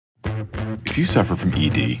If you suffer from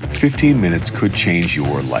ED, 15 minutes could change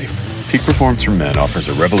your life. Peak Performance for Men offers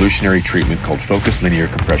a revolutionary treatment called Focused Linear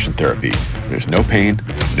Compression Therapy. There's no pain,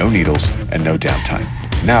 no needles, and no downtime.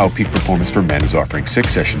 Now, Peak Performance for Men is offering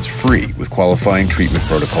 6 sessions free with qualifying treatment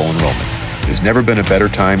protocol enrollment. There's never been a better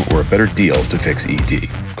time or a better deal to fix ED.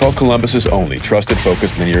 Call Columbus's only trusted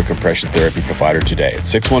Focused Linear Compression Therapy provider today at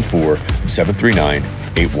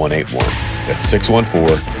 614-739-8181. That's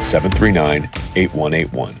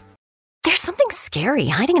 614-739-8181. There's something scary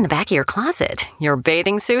hiding in the back of your closet. Your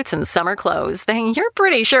bathing suits and summer clothes that you're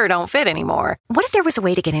pretty sure don't fit anymore. What if there was a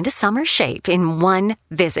way to get into summer shape in one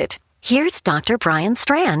visit? Here's Dr. Brian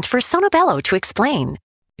Strand for Sonobello to explain.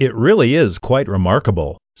 It really is quite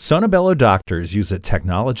remarkable. Sonobello doctors use a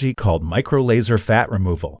technology called microlaser fat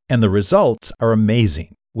removal, and the results are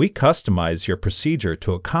amazing. We customize your procedure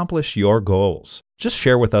to accomplish your goals. Just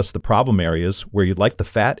share with us the problem areas where you'd like the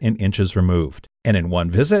fat in inches removed. And in one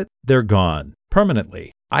visit, they're gone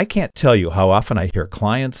permanently. I can't tell you how often I hear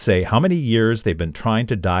clients say how many years they've been trying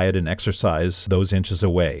to diet and exercise those inches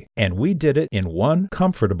away. And we did it in one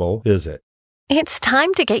comfortable visit. It's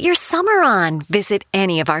time to get your summer on. Visit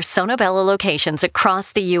any of our Sonobello locations across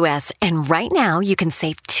the U.S. and right now you can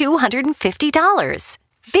save $250.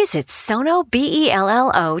 Visit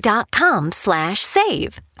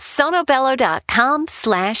sonobello.com/save.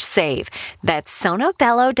 sonobello.com/save. That's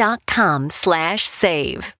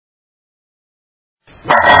sonobello.com/save.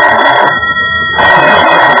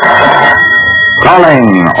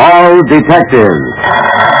 Calling all detectives.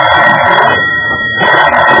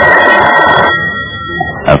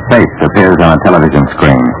 A face appears on a television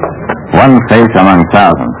screen. One face among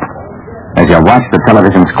thousands. As you watch the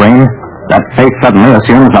television screen, that face suddenly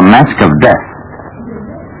assumes a mask of death.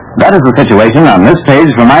 That is the situation on this page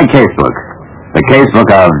from my casebook. The casebook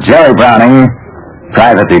of Jerry Browning,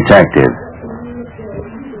 Private Detective.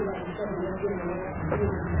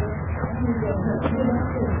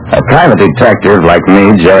 A private detective like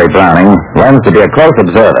me, Jerry Browning, learns to be a close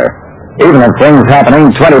observer, even of things happening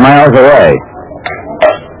 20 miles away.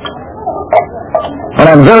 When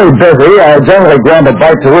I'm very busy, I generally grab a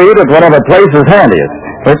bite to eat at whatever place is handiest,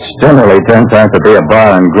 which generally turns out to be a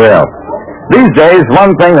bar and grill. These days,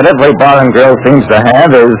 one thing that every bar and grill seems to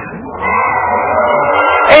have is...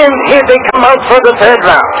 And here they come out for the third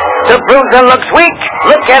round. The bruiser looks weak.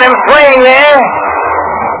 Look at him swaying there.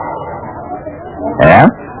 Yeah?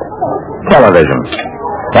 Television.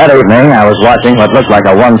 That evening, I was watching what looked like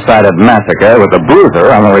a one-sided massacre with the bruiser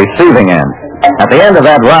on the receiving end. At the end of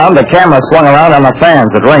that round, the camera swung around on the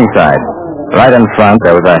fans at ringside. Right in front,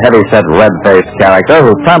 there was a heavy-set, red-faced character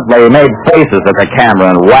who promptly made faces at the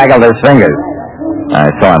camera and waggled his fingers.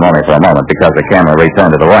 I saw him only for a moment because the camera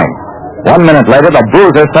returned to the ring. 1 minute later, the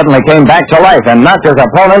bruiser suddenly came back to life and knocked his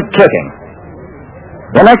opponent kicking.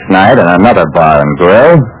 The next night, in another bar and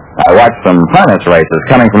grill, I watched some harness races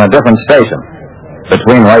coming from a different station.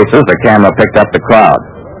 Between races, the camera picked up the crowd.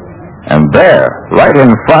 And there, right in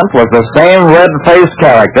front, was the same red-faced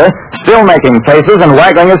character, still making faces and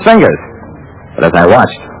waggling his fingers. But as I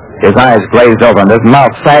watched, his eyes glazed over and his mouth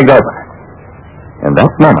sagged open. In that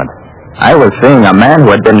moment, I was seeing a man who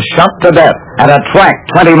had been shot to death at a track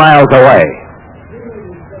 20 miles away.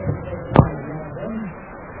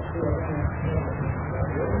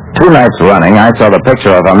 Two nights running, I saw the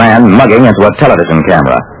picture of a man mugging into a television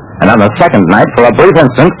camera. And on the second night, for a brief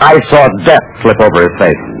instant, I saw death slip over his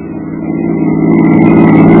face.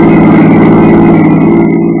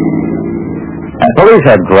 At police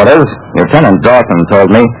headquarters, Lieutenant Dawson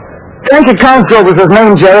told me, Frankie Cosgrove was his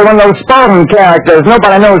name, Jerry, one of those Spartan characters.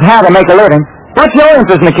 Nobody knows how to make a living. What's your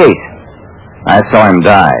interest in the case? I saw him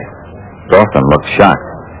die. Dawson looked shocked.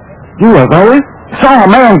 You have always saw a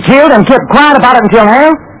man killed and kept quiet about it until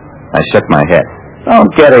now? I shook my head.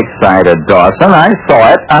 Don't get excited, Dawson. I saw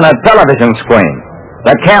it on a television screen.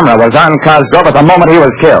 The camera was on Cosgrove at the moment he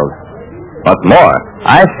was killed. What's more,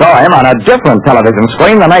 I saw him on a different television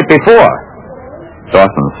screen the night before.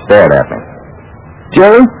 Dawson stared at me.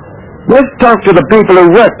 Jerry, let's talk to the people who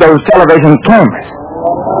work those television cameras.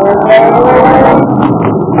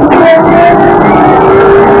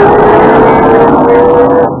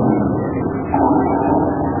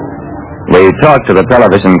 We talked to the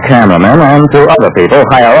television cameramen and to other people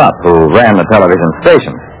higher up who ran the television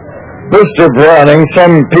stations. Mr. Browning,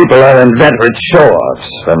 some people are inveterate show-offs.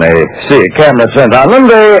 When they see a camera turned on them,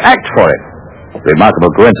 they act for it. Remarkable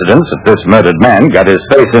coincidence that this murdered man got his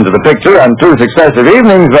face into the picture on 2 successive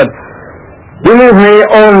evenings, but believe me,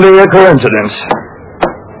 only a coincidence.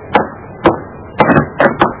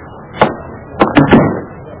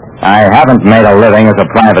 I haven't made a living as a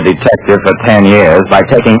private detective for 10 years by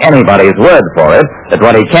taking anybody's word for it that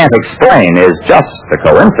what he can't explain is just a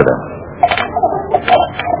coincidence.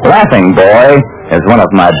 Laughing Boy is one of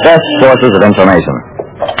my best sources of information.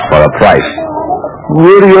 For a price.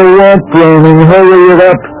 What do you want, Browning? Hurry it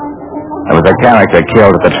up. There was a character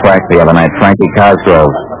killed at the track the other night, Frankie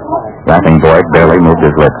Cosgrove. Laughing Boy barely moved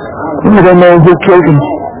his lips. I don't know who killed him.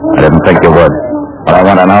 I didn't think you would. What I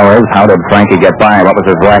want to know is, how did Frankie get by? What was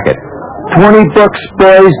his racket? $20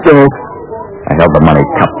 prize, though. I held the money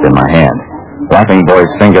cupped in my hand. Laughing Boy's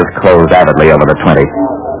fingers closed avidly over the 20.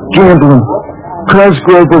 Gambling.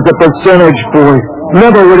 Cosgrove was a percentage boy.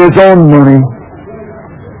 Never with his own money.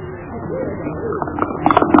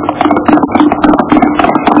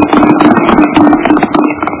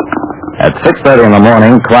 At 6:30 in the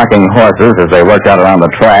morning, clocking horses as they worked out around the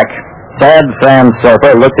track, Sad Sam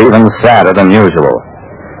Soper looked even sadder than usual.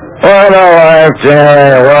 What a life,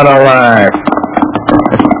 Jerry, what a life.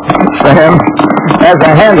 Sam, as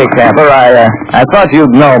a handicapper, I thought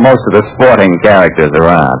you'd know most of the sporting characters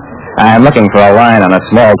around. I'm looking for a line on a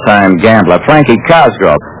small-time gambler, Frankie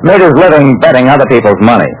Cosgrove. Made his living betting other people's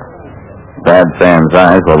money. Sad Sam's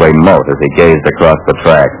eyes were remote as he gazed across the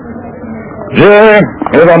track. Jerry,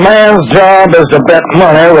 if a man's job is to bet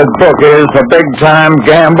money with bookies for big-time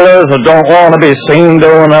gamblers who don't want to be seen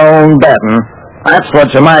doing their own betting, that's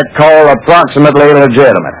what you might call approximately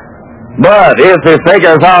legitimate. But if he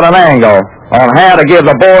figures out an angle on how to give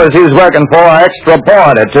the boys he's working for an extra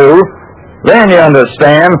point or two, then you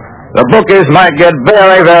understand the bookies might get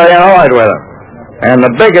very, very annoyed with him. And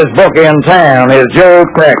the biggest bookie in town is Joe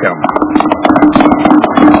Peckham.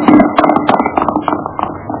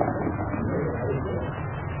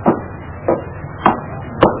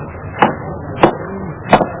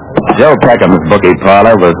 Joe Peckham's bookie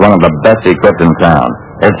parlor was one of the best equipped in town.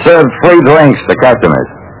 It served free drinks to customers.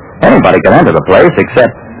 Anybody could enter the place except...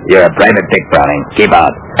 You're a private dick, Browning. Keep out.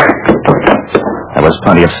 There was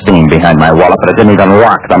plenty of steam behind my wallet, but it didn't even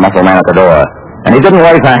lock the muffled man at the door. And he didn't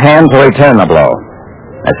raise a hand to return the blow.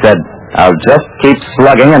 I said, I'll just keep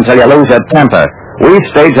slugging until you lose your temper. We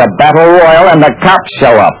stage a battle royal and the cops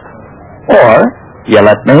show up. Or you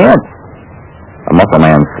let me in. The muffled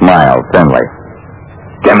man smiled thinly.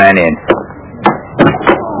 Come on in.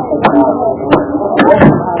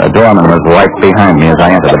 The doorman was right behind me as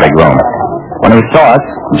I entered the big room. When he saw us,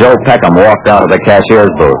 Joe Peckham walked out of the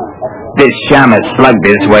cashier's booth. This sham is slugged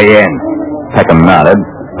his way in. Peckham nodded,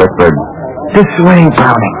 whispered, This way,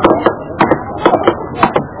 Browning.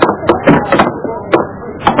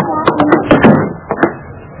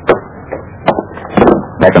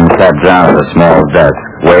 Peckham sat down at a small desk,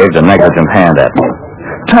 waved a negligent hand at me.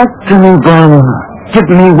 Talk to me, Browning. Give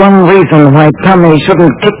me one reason why Tommy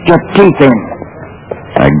shouldn't kick your teeth in.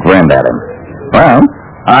 I grinned at him. Well,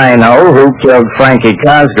 I know who killed Frankie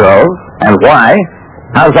Cosgrove, and why.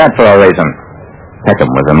 How's that for a reason? Peckham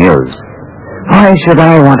was amused. Why should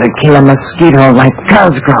I want to kill a mosquito like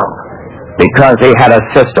Cosgrove? Because he had a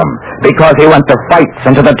system. Because he went to fights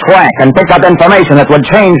and to the track and picked up information that would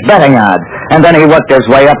change betting odds. And then he worked his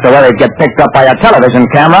way up to where he'd get picked up by a television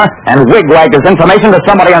camera and wigwagged his information to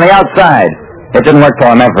somebody on the outside. It didn't work for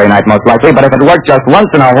him every night, most likely, but if it worked just once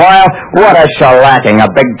in a while, what a shellacking a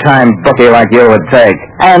big-time bookie like you would take.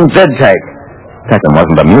 And did take. Peckham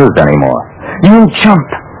wasn't amused anymore. You chump,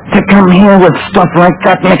 to come here with stuff like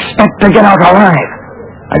that and expect to get out alive.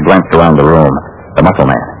 I glanced around the room. The muscle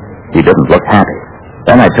man. He didn't look happy.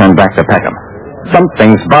 Then I turned back to Peckham.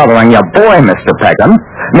 Something's bothering your boy, Mr. Peckham.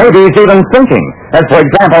 Maybe he's even thinking. As, for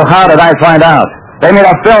example, how did I find out? They made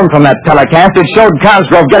a film from that telecast. It showed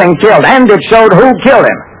Cosgrove getting killed, and it showed who killed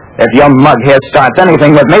him. If your mug here starts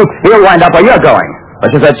anything with me, he'll wind up where you're going,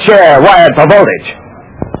 which is a chair wired for voltage.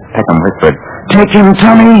 Peckham whispered, Take him,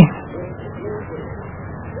 Tommy.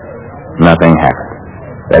 Nothing happened.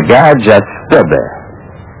 The guy just stood there.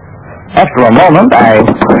 After a moment, I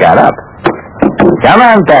got up. Come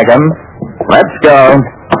on, Peckham. Let's go.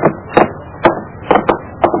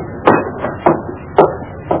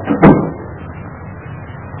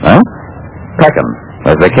 Huh? Peckham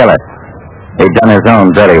was the killer. He'd done his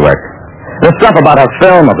own dirty work. The stuff about a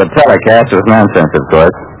film of the telecast was nonsense, of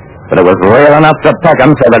course. But it was real enough to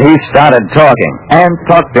Peckham so that he started talking and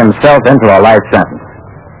talked himself into a life sentence.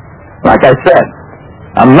 Like I said,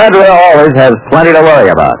 a murderer always has plenty to worry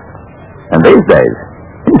about. And these days,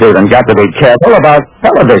 he's even got to be careful about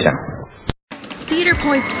television. Cedar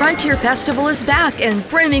Point's Frontier Festival is back and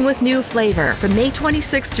brimming with new flavor. From May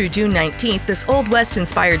 26th through June 19th, this Old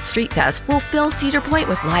West-inspired street fest will fill Cedar Point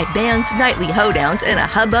with live bands, nightly hoedowns, and a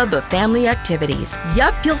hubbub of family activities.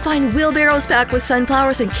 Yup, you'll find wheelbarrows packed with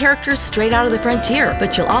sunflowers and characters straight out of the frontier,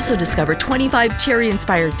 but you'll also discover 25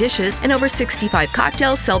 cherry-inspired dishes and over 65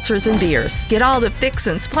 cocktails, seltzers, and beers. Get all the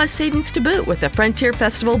fixins plus savings to boot with the Frontier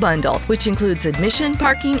Festival Bundle, which includes admission,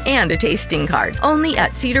 parking, and a tasting card. Only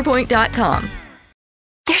at cedarpoint.com.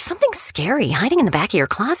 There's something scary hiding in the back of your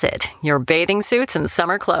closet. Your bathing suits and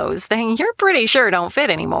summer clothes, you're pretty sure don't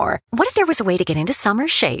fit anymore. What if there was a way to get into summer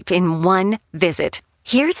shape in one visit?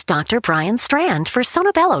 Here's Dr. Brian Strand for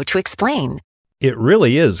Sonobello to explain. It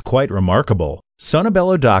really is quite remarkable.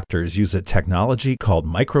 Sonobello doctors use a technology called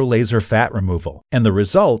microlaser fat removal, and the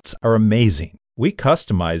results are amazing. We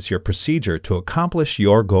customize your procedure to accomplish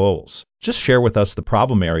your goals. Just share with us the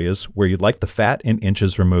problem areas where you'd like the fat in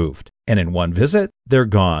inches removed. And in one visit, they're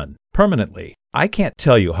gone permanently. I can't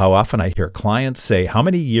tell you how often I hear clients say how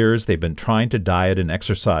many years they've been trying to diet and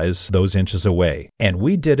exercise those inches away. And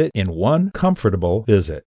we did it in one comfortable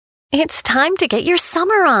visit. It's time to get your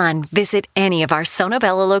summer on. Visit any of our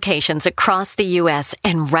Sonobello locations across the U.S.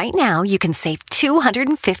 and right now you can save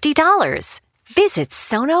 $250. Visit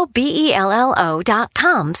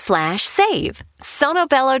sonobello.com/save.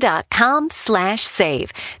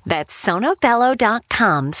 sonobello.com/save. That's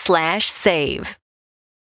sonobello.com/save.